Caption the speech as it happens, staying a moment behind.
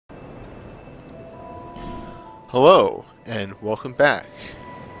Hello, and welcome back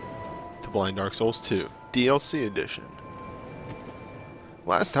to Blind Dark Souls 2 DLC Edition.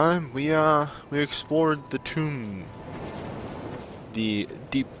 Last time we explored the tomb, the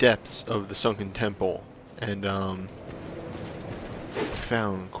deep depths of the sunken temple, and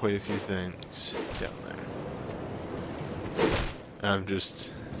found quite a few things down there. I'm just,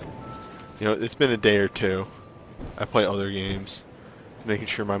 it's been a day or two. I play other games, making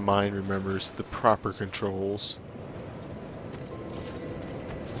sure my mind remembers the proper controls.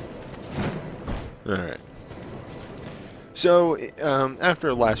 Alright. So, after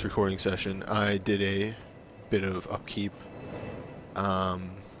the last recording session, I did a bit of upkeep. Got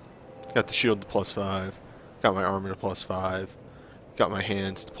the shield to +5, got my armor to +5, got my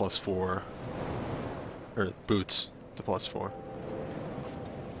hands to +4, or boots to +4.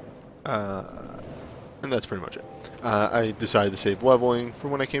 And that's pretty much it. I decided to save leveling for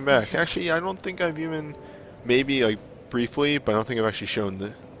when I came back. Actually, I don't think I've even, maybe like briefly, but I don't think I've actually shown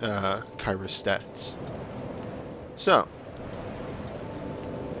the Kyra's stats. So,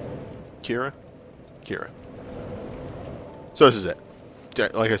 Kira. So this is it.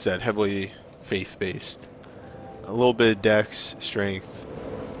 Like I said, heavily faith-based. A little bit of dex, strength,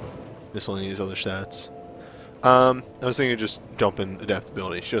 miscellaneous other stats. I was thinking of just dumping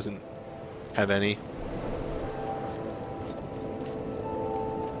adaptability. She doesn't have any.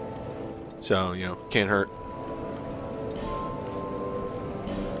 So, can't hurt.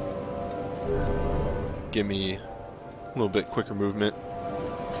 Give me a little bit quicker movement.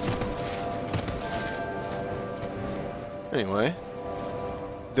 Anyway,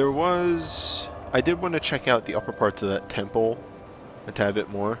 I did want to check out the upper parts of that temple a tad bit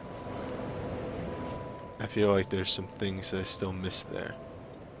more. I feel like there's some things that I still missed there.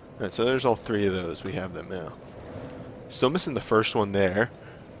 Alright, so there's all three of those. We have them now. Still missing the first one there.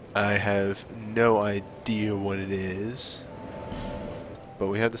 I have no idea what it is. But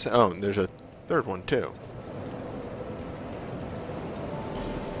we have this. Oh, there's a third one too.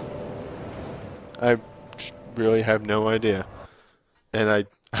 I really have no idea. And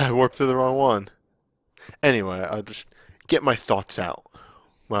I warped to the wrong one. Anyway, I'll just get my thoughts out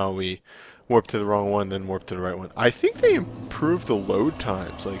while we warp to the wrong one, then warp to the right one. I think they improved the load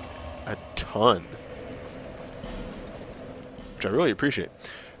times, like, a ton. Which I really appreciate.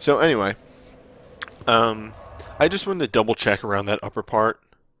 So anyway, I just wanted to double check around that upper part,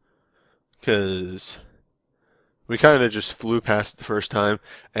 because we kind of just flew past it the first time,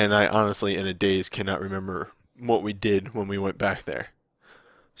 and I honestly, in a daze, cannot remember what we did when we went back there.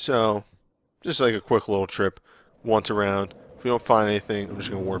 So, just like a quick little trip, once around. If we don't find anything, I'm just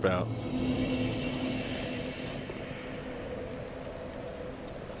going to warp out.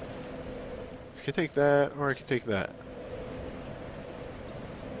 I can take that, or I can take that.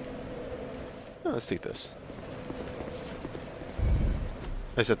 No, let's take this.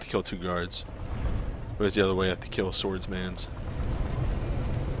 I just have to kill 2 guards. Whereas the other way I have to kill swordsmans.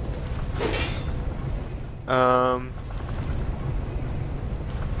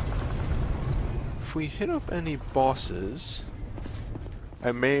 If we hit up any bosses,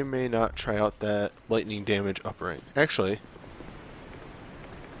 I may or may not try out that lightning damage uppering. Actually,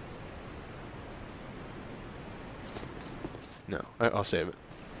 no, I'll save it.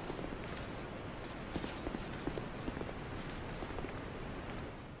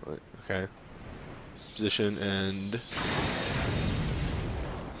 Okay. Position and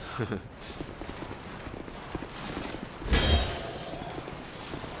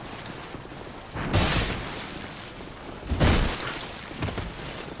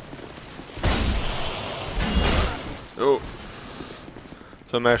oh.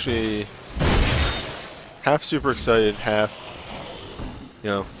 So I'm actually half super excited, half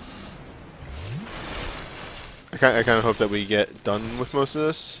I kind of hope that we get done with most of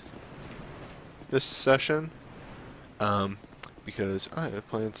this session, because I have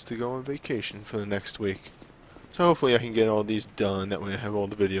plans to go on vacation for the next week. So hopefully I can get all these done. That way I have all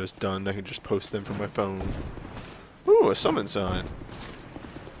the videos done. I can just post them from my phone. Ooh, a summon sign.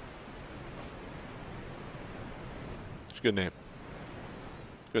 It's a good name.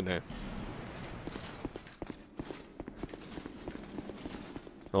 Good name.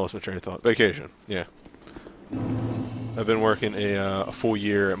 I lost my train of thought. Vacation. Yeah. I've been working a full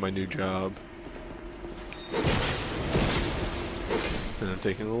year at my new job. And I'm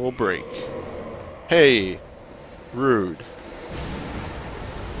taking a little break. Hey! Rude.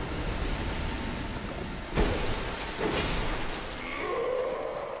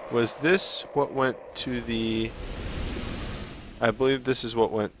 Was this what went to the... I believe this is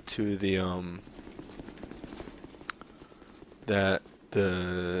what went to the, the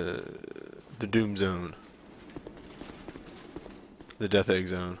Doom Zone. The Death Egg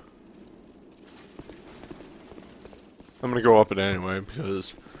Zone. I'm gonna go up it anyway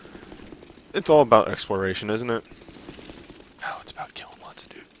because it's all about exploration, isn't it? Oh, it's about killing lots of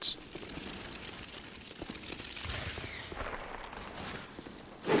dudes.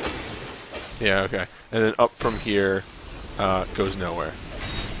 Yeah, okay. And then up from here goes nowhere.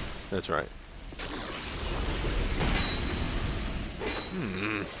 That's right.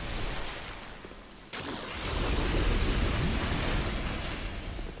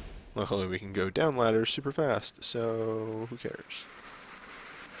 Luckily we can go down ladders super fast, so who cares?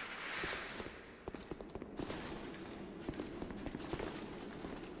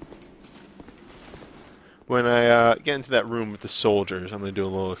 When I get into that room with the soldiers, I'm going to do a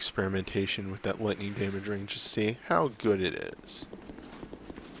little experimentation with that lightning damage ring just to see how good it is.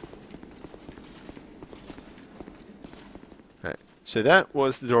 Alright, so that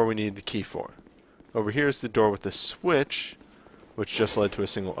was the door we needed the key for. Over here is the door with the switch, which just led to a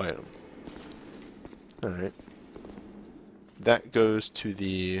single item. Alright. That goes to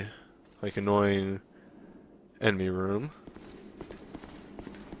the, like, annoying enemy room.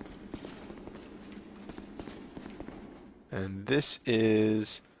 And this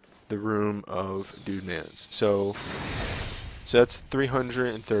is the room of Dude Mans. So that's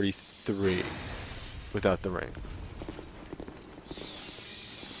 333 without the ring.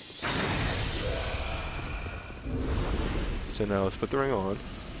 So now let's put the ring on.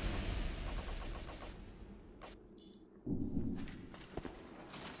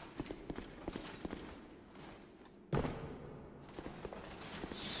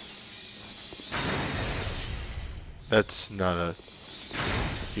 That's not a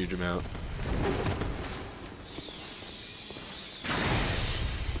huge amount.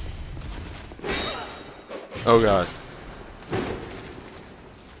 Oh god.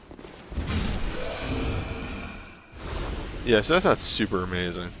 Yeah, so that's not super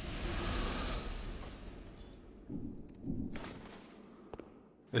amazing.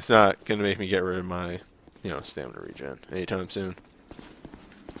 It's not gonna make me get rid of my, stamina regen anytime soon.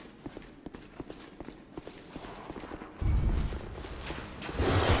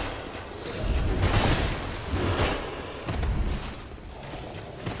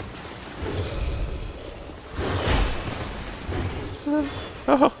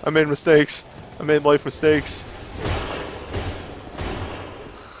 Oh, I made mistakes. I made life mistakes.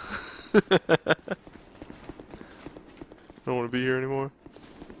 I don't want to be here anymore.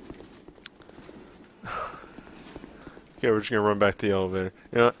 Okay, we're just gonna run back to the elevator.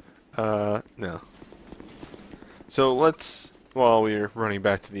 You know what? No. So let's, while we're running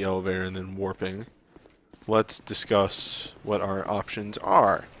back to the elevator and then warping, let's discuss what our options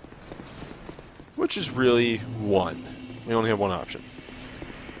are. Which is really one. We only have one option.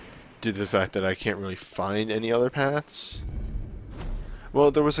 Due to the fact that I can't really find any other paths.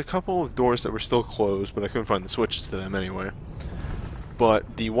 Well, there was a couple of doors that were still closed, but I couldn't find the switches to them anyway.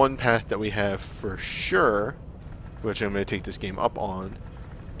 But the one path that we have for sure, which I'm going to take this game up on,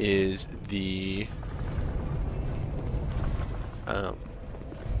 is the... I've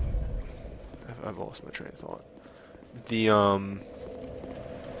lost my train of thought.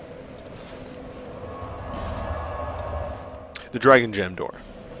 The Dragon Gem door,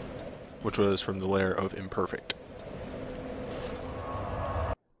 which was from the lair of Imperfect.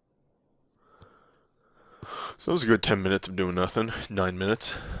 So it was a good 10 minutes of doing nothing. 9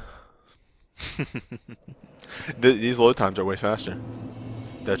 minutes. These load times are way faster.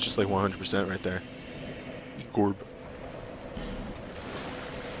 That's just like 100% right there. Gorb.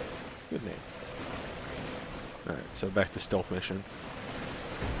 Good name. Alright, so back to stealth mission.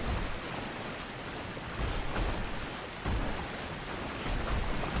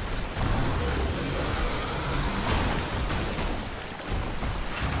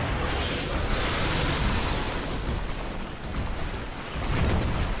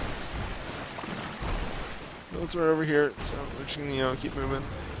 It's right over here, so we're just gonna, keep moving.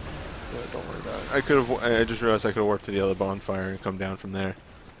 Yeah, don't worry about it. I just realized I could have warped to the other bonfire and come down from there.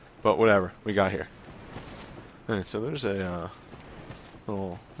 But whatever, we got here. Alright, so there's a,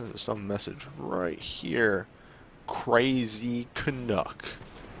 there's some message right here. Crazy Canuck.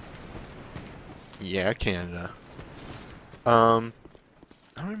 Yeah, Canada. I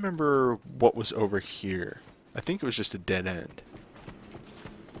don't remember what was over here. I think it was just a dead end.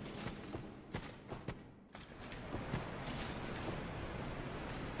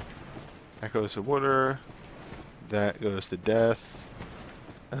 That goes to water, that goes to death,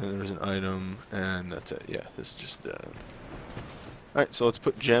 and then there's an item, and that's it. Yeah, this is just Alright, so let's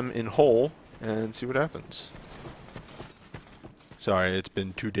put gem in hole and see what happens. Sorry, it's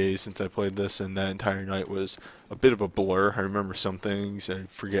been 2 days since I played this, and that entire night was a bit of a blur. I remember some things, I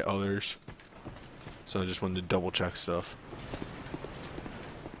forget others. So I just wanted to double check stuff.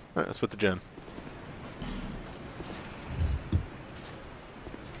 Alright, let's put the gem.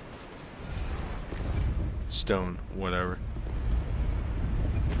 Stone, whatever.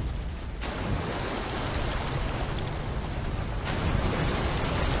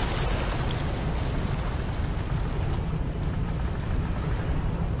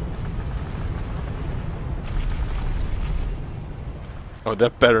 Oh,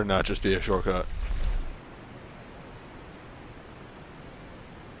 that better not just be a shortcut.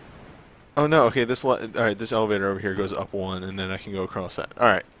 Oh no, okay, alright, this elevator over here goes up one, and then I can go across that.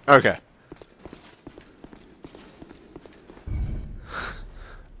 Alright, okay.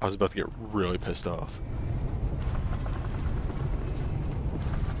 I was about to get really pissed off.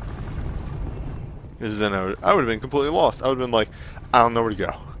 Because then I would have been completely lost. I would have been like, I don't know where to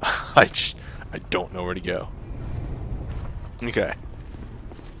go. I don't know where to go. Okay.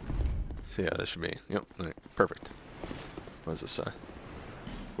 So yeah, that should be, yep, right, perfect. What does this say?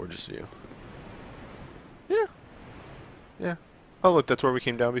 Gorgeous view. Yeah. Yeah. Oh look, that's where we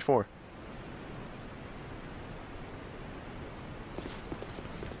came down before.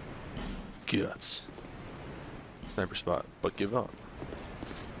 Guts. Sniper spot, but give up.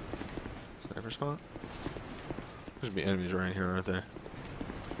 Sniper spot? There's gonna be enemies right here, aren't there?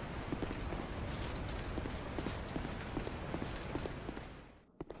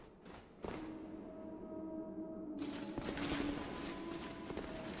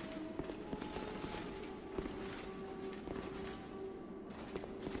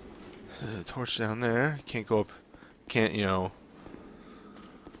 Torch down there. Can't go up. Can't, you know,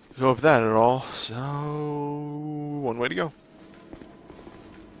 go up that at all. So, one way to go.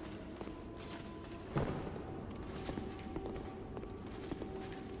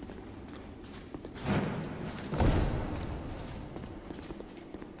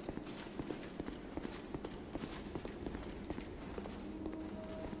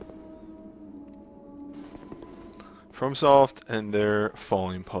 FromSoft and their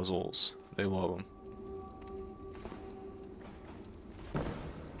falling puzzles. They love them.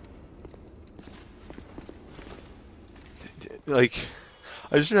 Like,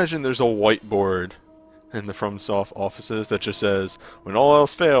 I just imagine there's a whiteboard in the FromSoft offices that just says, when all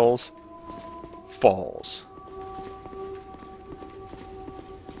else fails, falls.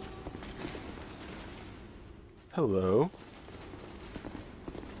 Hello.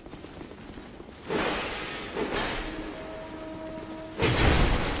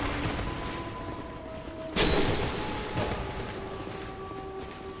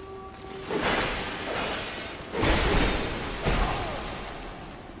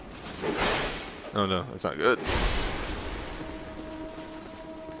 Oh no, that's not good.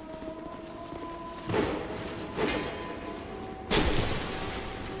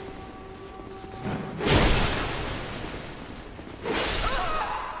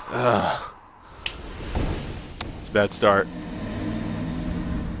 Ugh. It's a bad start.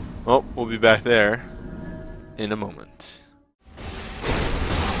 Well, we'll be back there in a moment.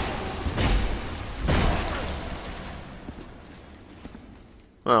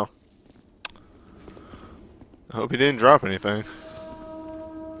 Well, I hope he didn't drop anything.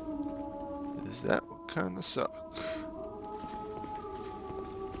 Is that would kind of suck?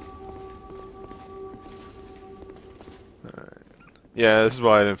 Alright. Yeah, this is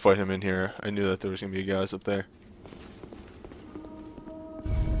why I didn't fight him in here. I knew that there was going to be guys up there.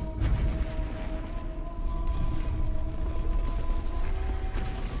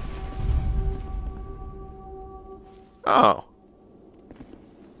 Oh.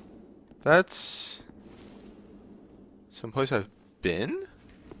 That's someplace I've been?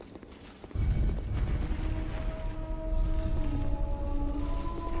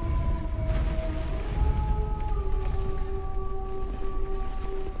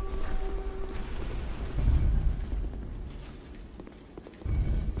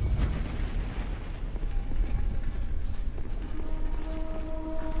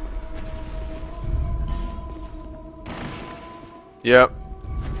 Yep.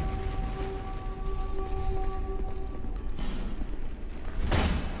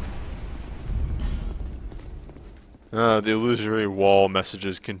 The illusory wall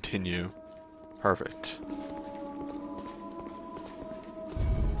messages continue. Perfect.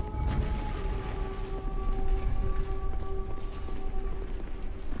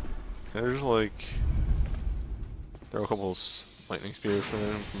 There's like... Throw a couple lightning spears from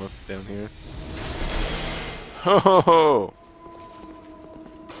him from up down here. Ho ho ho!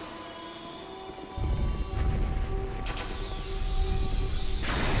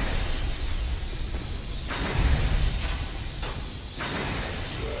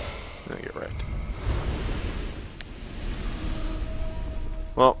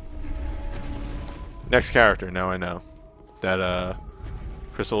 Next character, now I know. That,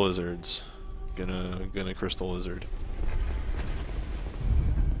 Crystal Lizards. Gonna Crystal Lizard.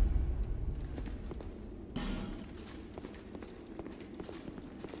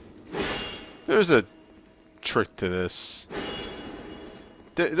 There's a trick to this.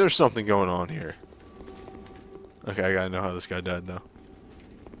 There's something going on here. Okay, I gotta know how this guy died, though.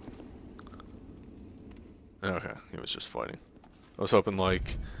 Okay, he was just fighting. I was hoping,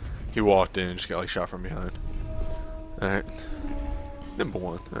 like, he walked in and just got, like, shot from behind. Alright. Number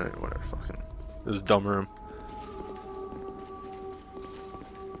one. Alright, whatever, fucking. This is dumb room.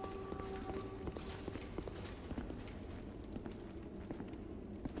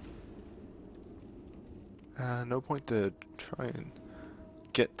 No point to try and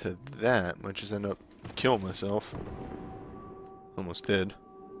get to that. Might just end up killing myself. Almost did.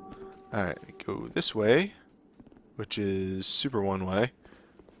 Alright, go this way, which is super one way.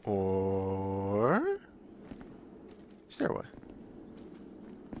 Or stairway.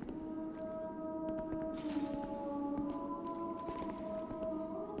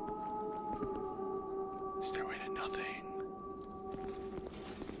 Stairway to nothing.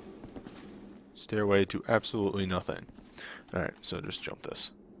 Stairway to absolutely nothing. Alright, so just jump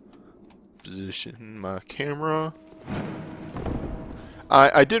this. Position my camera.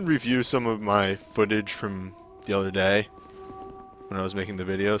 I did review some of my footage from the other day when I was making the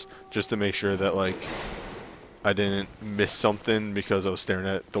videos, just to make sure that, like, I didn't miss something because I was staring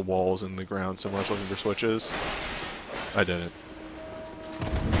at the walls and the ground so much looking for switches. I didn't.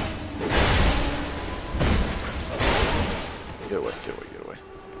 Get away, get away, get away.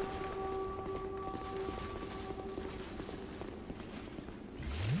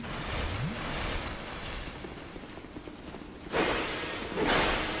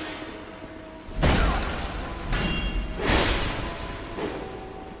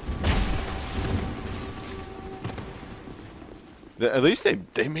 At least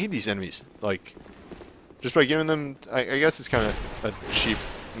they made these enemies, like, just by giving them, I guess it's kind of a cheap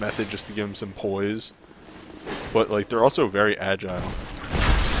method just to give them some poise, but, like, they're also very agile.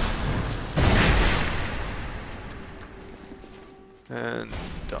 And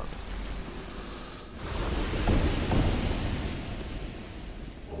done.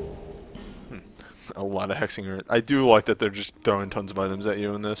 A lot of hexing. I do like that they're just throwing tons of items at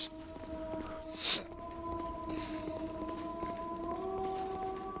you in this.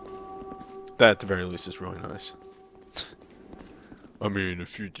 That, at the very least, is really nice. I mean,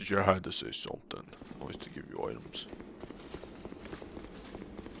 if you had to say something, I like to give you items.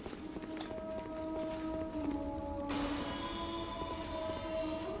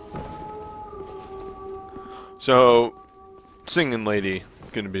 So, singing lady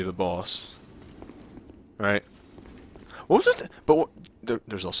gonna be the boss, right? What was it? But what,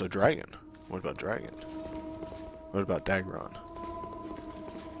 there's also dragon. What about dragon? What about Dagron?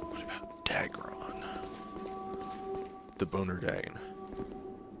 Dagron. The boner dragon.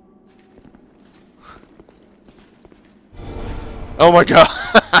 Oh my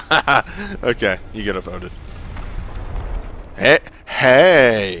god! Okay, you get upvoted.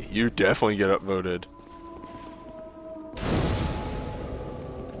 Hey! You definitely get upvoted.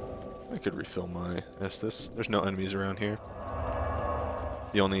 I could refill my Estus. There's no enemies around here.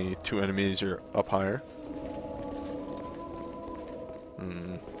 The only two enemies are up higher.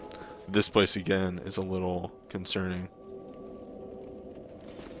 This place again is a little concerning.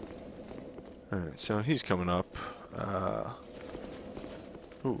 Alright, so he's coming up.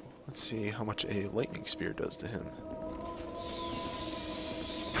 Ooh, let's see how much a lightning spear does to him.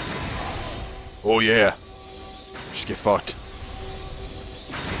 Oh yeah! Just get fucked.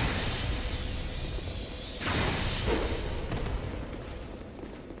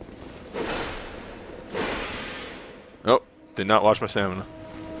 Oh, did not watch my stamina.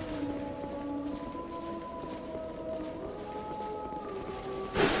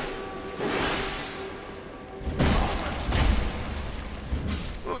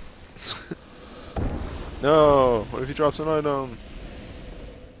 No! What if he drops an item?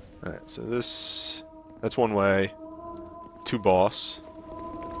 Alright, so that's one way. To boss.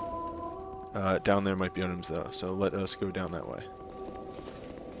 Down there might be items though, so let us go down that way.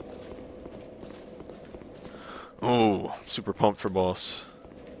 Oh, super pumped for boss.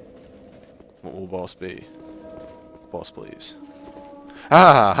 What will boss be? Boss, please.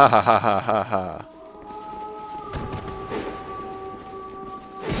 Ah ha ha ha ha ha ha.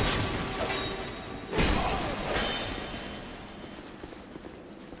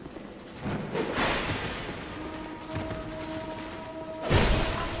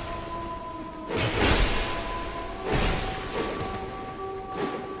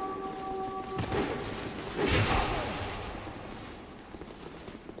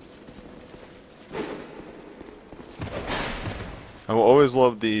 I will always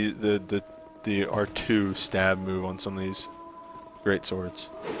love the R2 stab move on some of these great swords.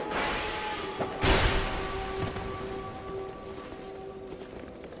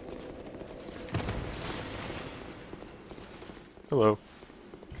 Hello.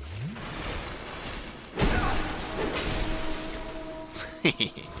 That's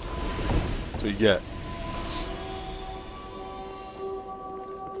what you get.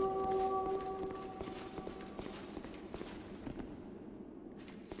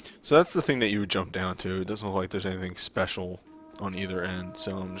 So that's the thing that you would jump down to. It doesn't look like there's anything special on either end,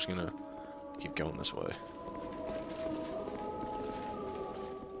 so I'm just gonna keep going this way.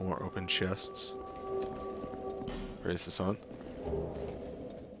 More open chests. Raise the sun.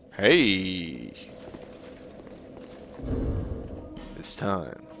 Hey! It's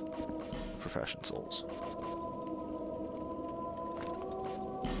time for Fashion Souls.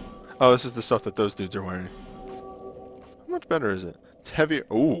 Oh, this is the stuff that those dudes are wearing. How much better is it? It's heavy.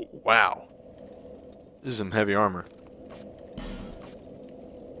 Oh, wow. This is some heavy armor.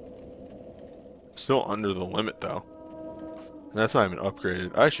 Still under the limit, though. And that's not even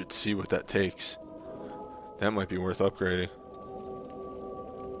upgraded. I should see what that takes. That might be worth upgrading.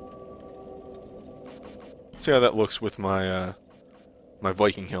 See how that looks with my my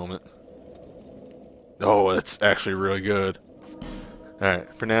Viking helmet. Oh, that's actually really good.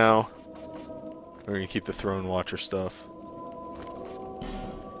 Alright, for now, we're going to keep the Throne Watcher stuff.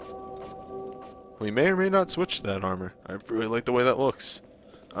 We may or may not switch to that armor. I really like the way that looks.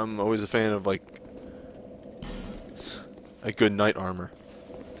 I'm always a fan of, like, a good knight armor.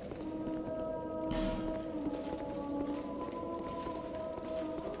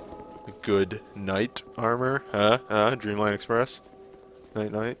 A good knight armor? Huh? Dreamline Express?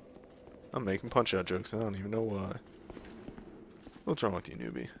 Night. I'm making punch-out jokes. I don't even know why. What's wrong with you,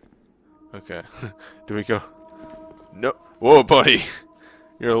 newbie? Okay. Do we go? No. Whoa, buddy!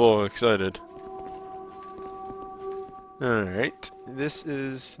 You're a little excited. Alright. This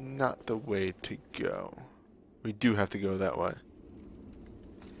is not the way to go. We do have to go that way.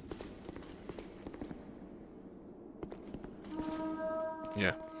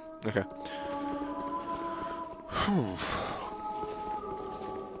 Yeah. Okay. Whew.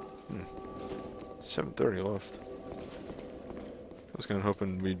 7:30 left. I was kind of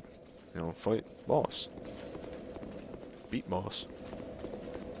hoping we'd, fight boss. Beat boss.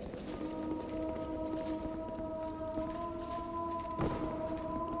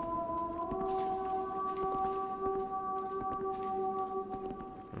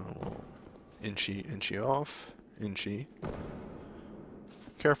 Inchy off. Inchy.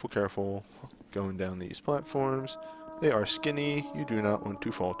 Careful. Going down these platforms. They are skinny. You do not want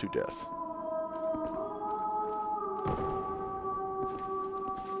to fall to death.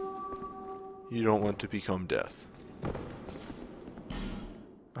 You don't want to become death.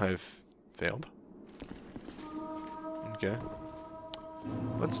 I've failed. Okay.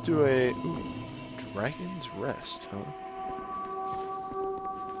 Let's do a... Ooh, Dragon's Rest, huh?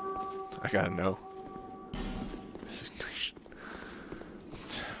 I gotta know.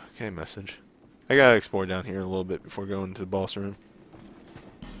 Okay, message. I gotta explore down here a little bit before going to the boss room.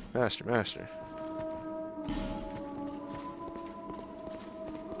 Master.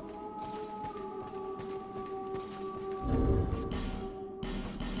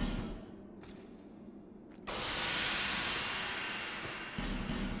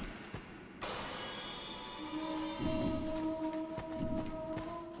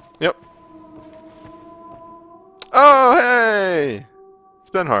 Yep. Oh, hey! It's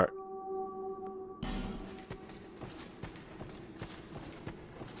Benhart.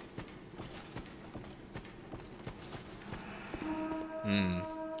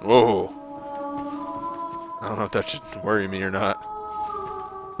 Whoa. I don't know if that should worry me or not.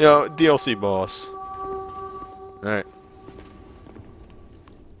 DLC boss. Alright.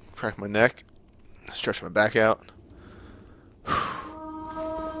 Crack my neck. Stretch my back out.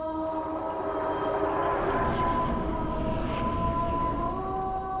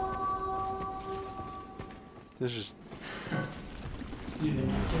 This is... You're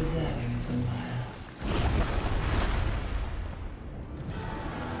not deserving of the mile.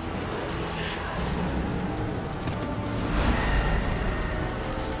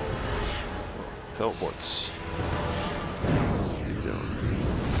 Teleports.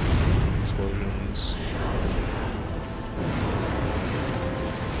 Explosions.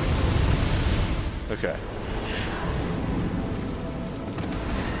 Okay.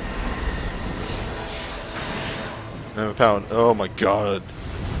 I have a pound. Oh my god.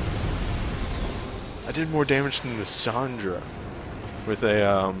 I did more damage than the Sandra with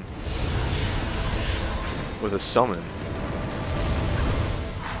a summon.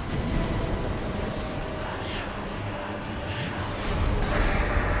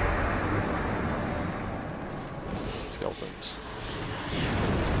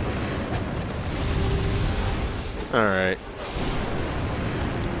 Alright.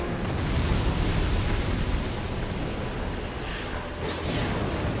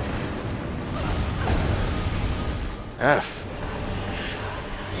 F.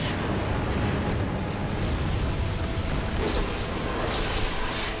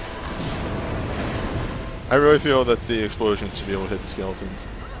 I really feel that the explosion should be able to hit skeletons.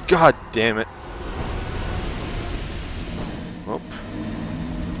 God damn it. Oh.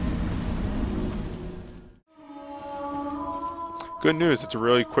 Good news, it's a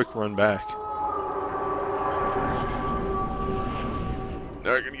really quick run back.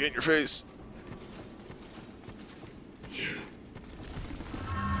 Now you're gonna get in your face.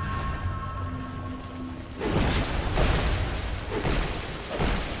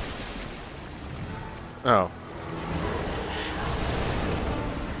 Oh.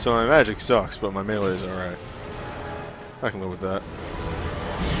 So my magic sucks, but my melee is alright. I can live with that.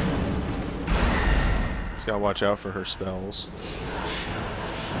 Just gotta watch out for her spells.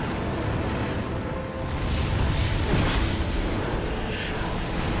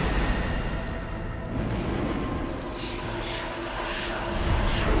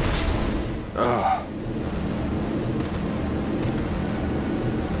 Ugh.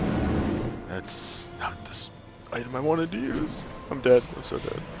 That's not this item I wanted to use. I'm dead. I'm so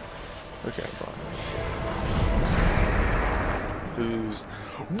dead. Okay, I'm fine. Who's...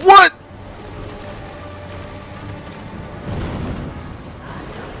 What?!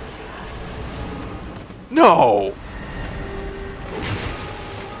 No!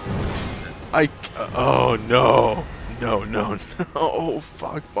 Oh no! No, no, no! Oh,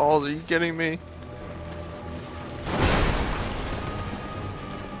 fuck balls, are you kidding me?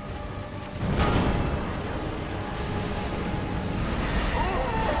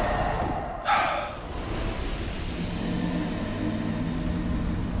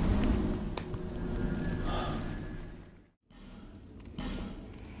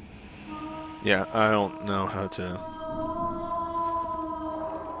 Yeah, I don't know how to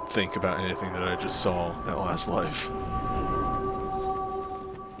think about anything that I just saw that last life.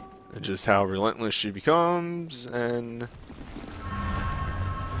 And just how relentless she becomes, and...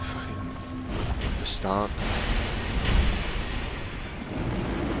 fucking... the stomp.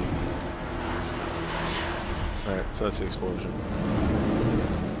 Alright, so that's the explosion.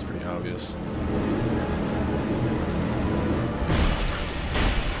 It's pretty obvious.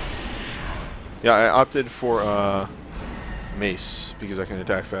 Yeah, I opted for mace because I can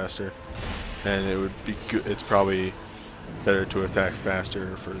attack faster, and it would be good. It's probably better to attack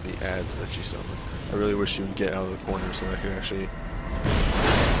faster for the ads that she summons. I really wish she would get out of the corner so that I could actually.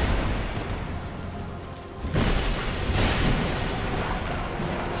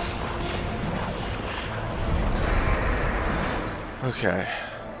 Okay.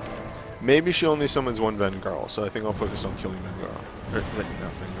 Maybe she only summons one Vengarl, so I think I'll focus on killing Vengarl. Or,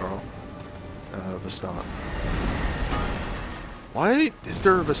 not Vengarl. Vastant. Why is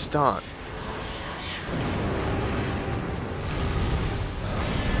there a Vastant?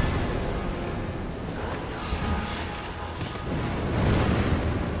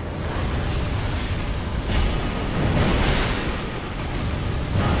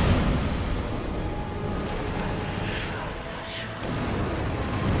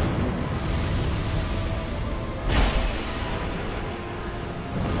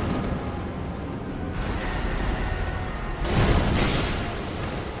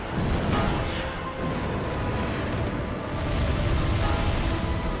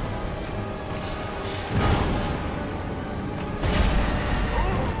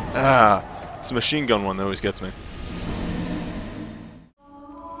 Ah, it's the machine gun one that always gets me.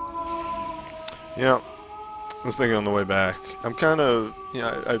 Yeah, I was thinking on the way back. I'm kind of,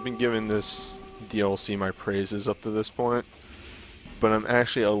 I've been giving this DLC my praises up to this point, but I'm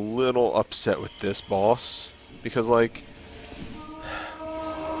actually a little upset with this boss because, like,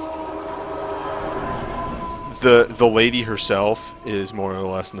 the lady herself is more or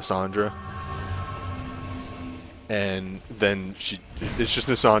less Nasandra. And then it's just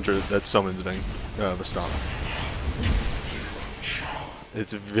Nasandra that summons Vastant.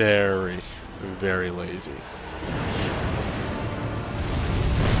 It's very, very lazy.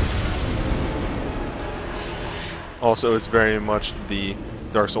 Also, it's very much the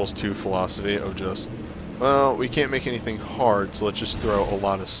Dark Souls 2 philosophy of just, well, we can't make anything hard, so let's just throw a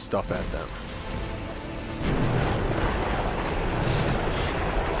lot of stuff at them.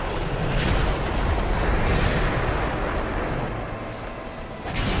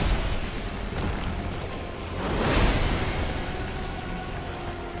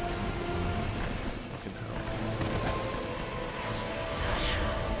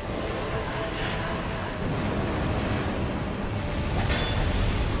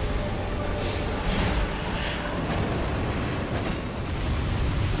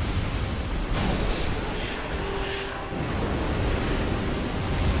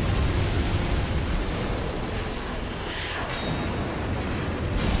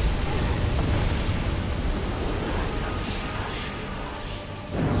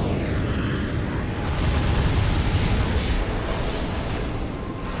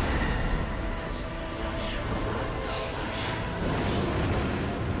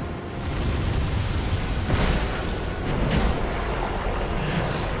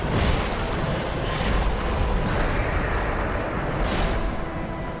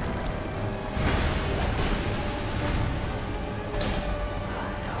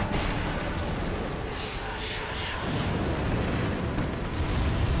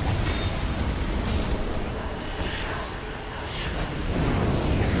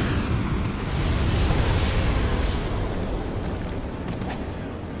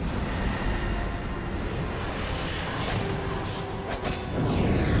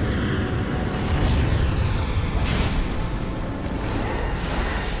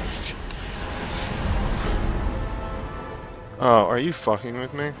 Oh, are you fucking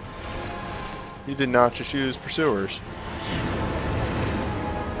with me? You did not just use pursuers.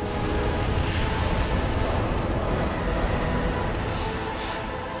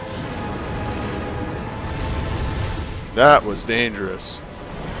 That was dangerous.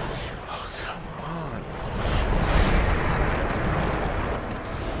 Oh, come on.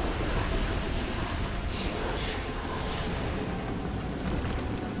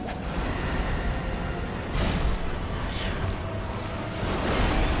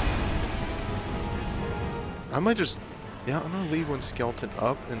 I might just... Yeah, I'm gonna leave one skeleton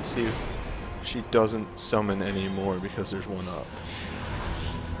up and see if she doesn't summon anymore because there's one up.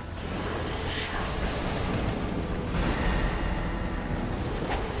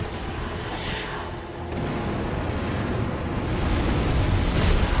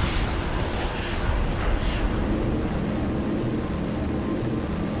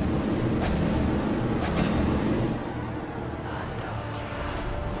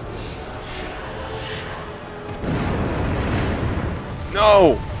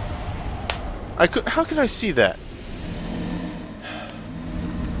 No! How could I see that?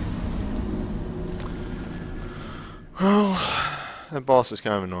 Well, that boss is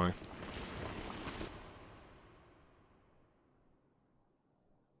kind of annoying.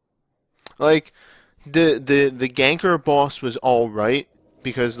 Like, the ganker boss was alright,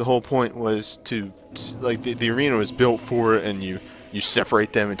 because the whole point was to, like, the arena was built for it, and you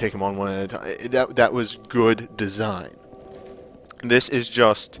separate them and take them on one at a time. That was good design. This is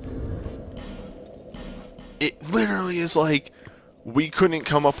just... It literally is like, we couldn't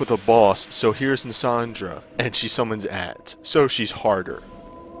come up with a boss, so here's Nassandra, and she summons ads, so she's harder.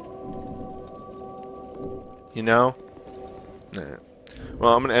 You know? Nah.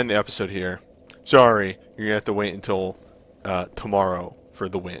 Well, I'm going to end the episode here. Sorry, you're going to have to wait until tomorrow for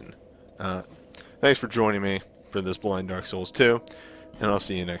the win. Thanks for joining me for this Blind Dark Souls 2, and I'll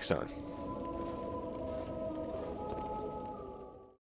see you next time.